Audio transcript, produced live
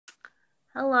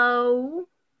Hello.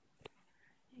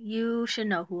 You should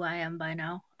know who I am by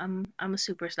now. I'm a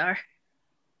superstar.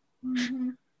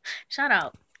 Mm-hmm. Shut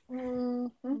up.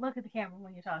 Mm-hmm. Look at the camera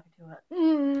when you're talking to it.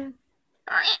 Mm-hmm.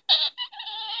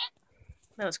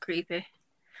 That was creepy.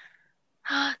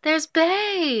 There's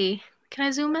Bay. Can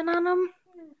I zoom in on him?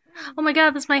 Oh my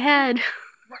god, that's my head.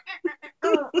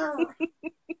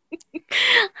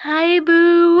 Hi,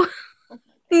 Boo.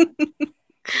 So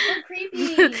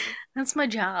creepy. That's my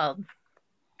job.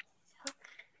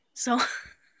 So,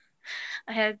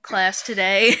 I had class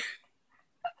today.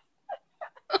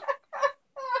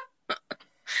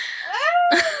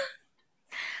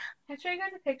 Can I show you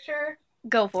guys a picture?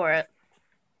 Go for it.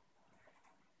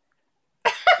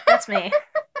 That's me.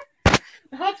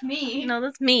 That's me. No,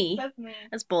 that's me. That's me.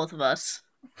 That's both of us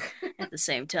at the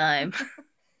same time.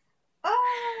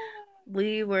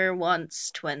 We were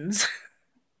once twins.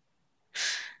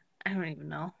 I don't even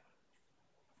know.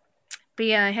 But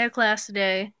yeah, I had class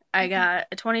today. I got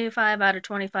a 25 out of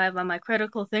 25 on my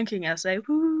critical thinking essay.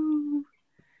 Woo!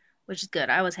 Which is good.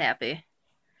 I was happy.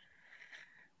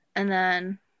 And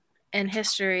then in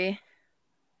history,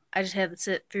 I just had to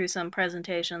sit through some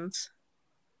presentations.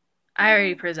 I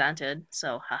already presented,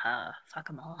 so haha, fuck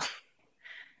them all.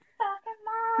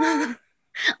 I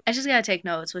just gotta take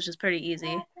notes, which is pretty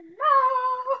easy.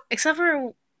 Except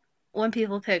for when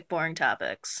people pick boring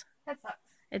topics. That sucks.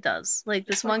 It does. Like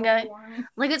this one guy,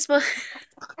 like it's supposed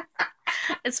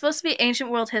to be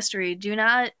ancient world history. Do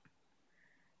not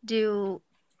do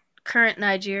current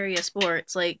Nigeria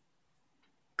sports. Like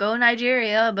go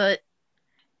Nigeria, but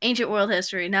ancient world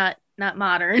history, not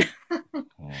modern.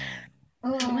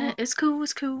 It's cool.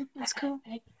 It's cool. It's cool.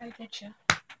 I get you.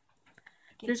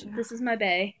 This is my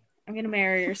bae. I'm gonna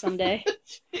marry her someday.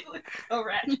 She looks so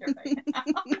ratchet right now.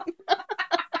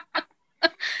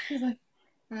 She's like,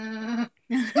 Probably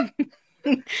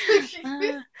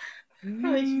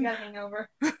she's got a hangover.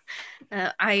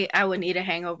 I would need a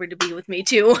hangover to be with me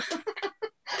too.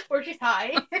 Or she's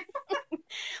high.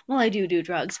 Well, I do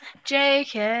drugs.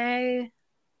 JK.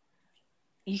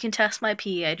 You can test my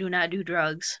pee. I do not do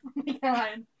drugs. Oh my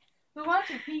god. Who wants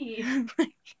to pee?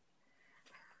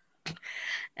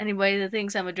 Anybody that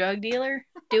thinks I'm a drug dealer?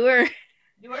 Doer?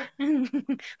 Doer.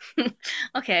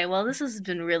 Okay, well, this has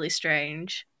been really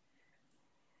strange.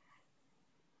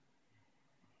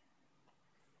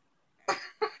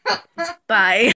 Bye.